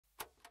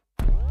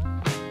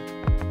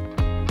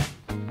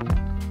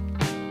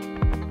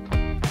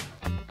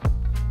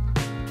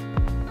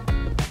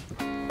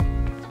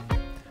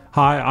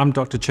Hi, I'm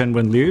Dr.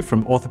 Chien-Wen Liew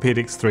from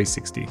Orthopaedics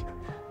 360.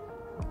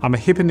 I'm a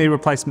hip and knee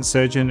replacement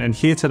surgeon and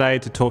here today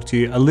to talk to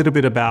you a little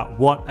bit about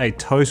what a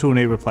total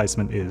knee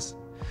replacement is.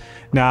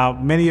 Now,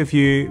 many of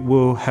you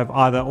will have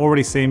either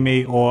already seen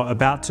me or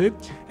about to,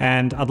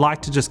 and I'd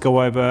like to just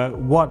go over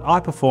what I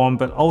perform,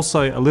 but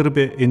also a little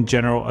bit in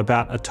general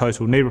about a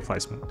total knee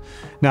replacement.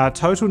 Now, a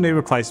total knee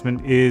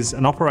replacement is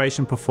an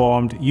operation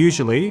performed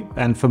usually,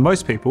 and for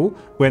most people,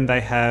 when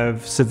they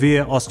have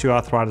severe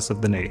osteoarthritis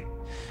of the knee.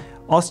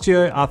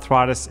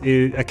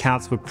 Osteoarthritis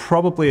accounts for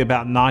probably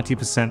about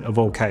 90% of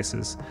all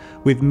cases,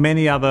 with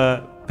many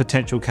other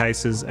potential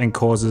cases and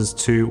causes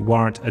to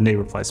warrant a knee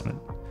replacement.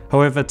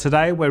 However,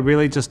 today we're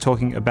really just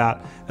talking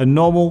about a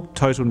normal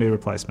total knee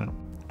replacement.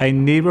 A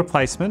knee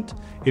replacement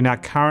in our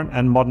current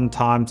and modern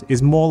times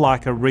is more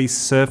like a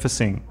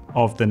resurfacing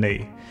of the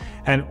knee.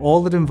 And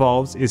all it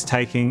involves is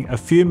taking a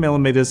few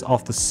millimeters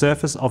off the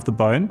surface of the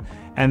bone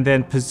and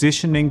then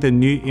positioning the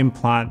new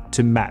implant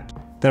to match.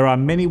 There are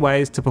many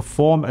ways to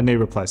perform a knee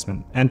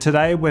replacement, and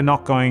today we're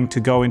not going to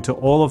go into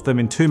all of them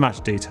in too much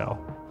detail.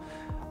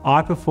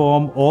 I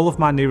perform all of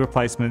my knee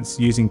replacements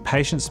using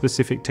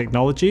patient-specific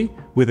technology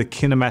with a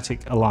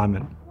kinematic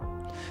alignment.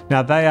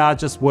 Now, they are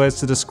just words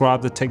to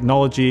describe the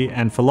technology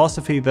and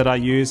philosophy that I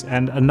use,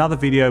 and another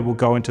video will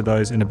go into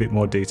those in a bit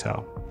more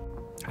detail.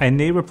 A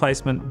knee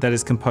replacement that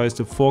is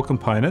composed of 4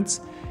 components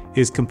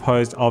is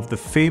composed of the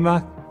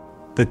femur,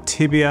 the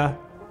tibia,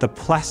 the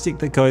plastic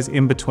that goes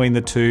in between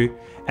the two,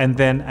 and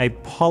then a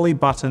poly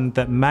button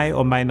that may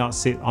or may not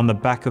sit on the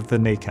back of the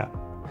kneecap.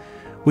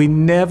 We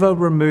never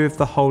remove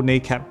the whole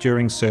kneecap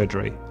during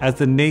surgery, as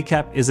the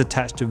kneecap is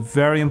attached to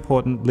very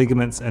important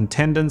ligaments and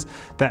tendons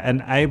that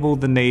enable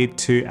the knee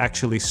to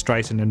actually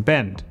straighten and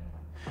bend.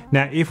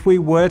 Now, if we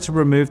were to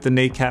remove the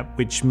kneecap,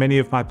 which many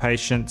of my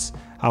patients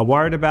are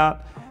worried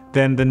about,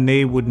 then the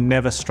knee would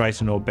never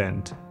straighten or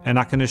bend. And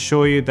I can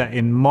assure you that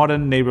in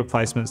modern knee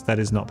replacements, that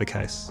is not the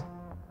case.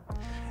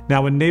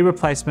 Now, a knee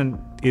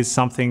replacement is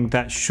something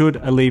that should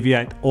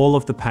alleviate all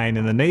of the pain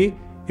in the knee,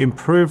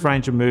 improve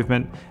range of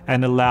movement,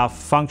 and allow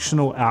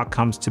functional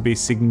outcomes to be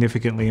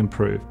significantly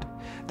improved.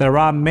 There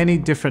are many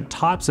different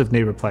types of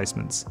knee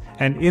replacements,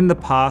 and in the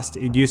past,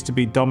 it used to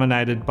be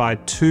dominated by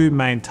 2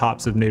 main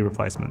types of knee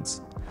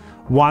replacements.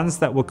 Ones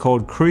that were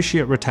called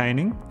cruciate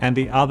retaining, and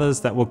the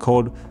others that were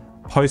called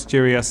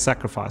posterior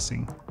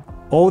sacrificing.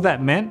 All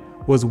that meant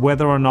was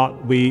whether or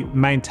not we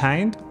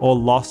maintained or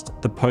lost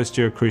the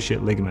posterior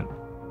cruciate ligament.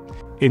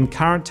 In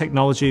current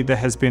technology, there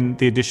has been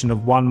the addition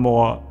of one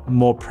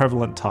more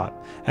prevalent type,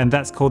 and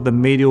that's called the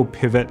medial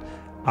pivot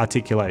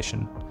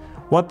articulation.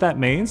 What that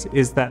means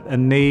is that a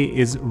knee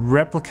is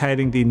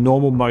replicating the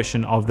normal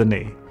motion of the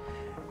knee.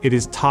 It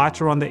is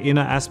tighter on the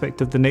inner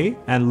aspect of the knee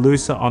and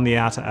looser on the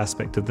outer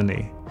aspect of the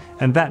knee.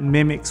 And that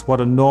mimics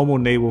what a normal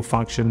knee will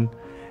function,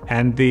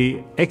 and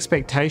the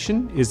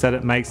expectation is that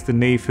it makes the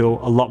knee feel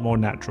a lot more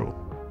natural.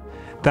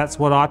 That's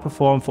what I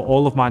perform for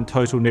all of my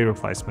total knee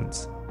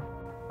replacements.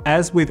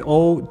 As with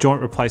all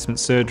joint replacement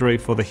surgery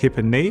for the hip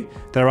and knee,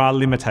 there are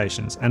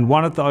limitations, and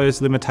one of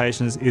those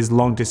limitations is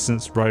long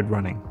distance road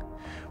running.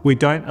 We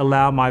don't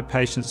allow my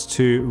patients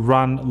to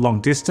run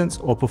long distance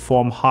or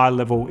perform high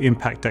level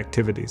impact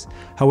activities.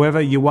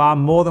 However, you are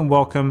more than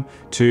welcome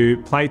to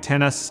play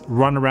tennis,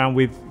 run around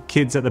with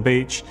kids at the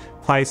beach,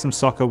 play some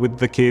soccer with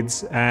the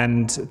kids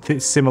and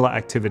similar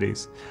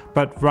activities.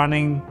 But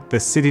running the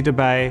city to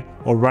bay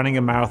or running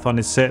a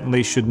marathon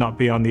certainly should not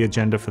be on the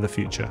agenda for the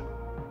future.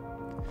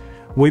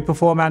 We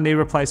perform our knee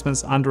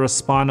replacements under a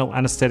spinal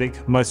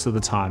anaesthetic most of the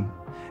time.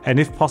 And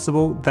if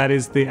possible, that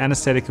is the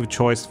anaesthetic of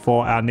choice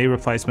for our knee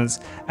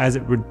replacements, as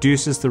it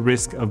reduces the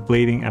risk of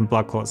bleeding and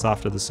blood clots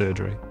after the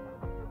surgery.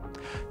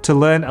 To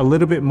learn a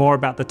little bit more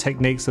about the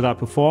techniques that I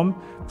perform,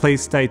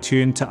 please stay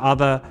tuned to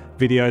other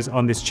videos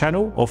on this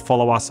channel or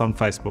follow us on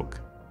Facebook.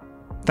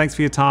 Thanks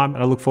for your time,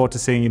 and I look forward to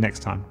seeing you next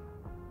time.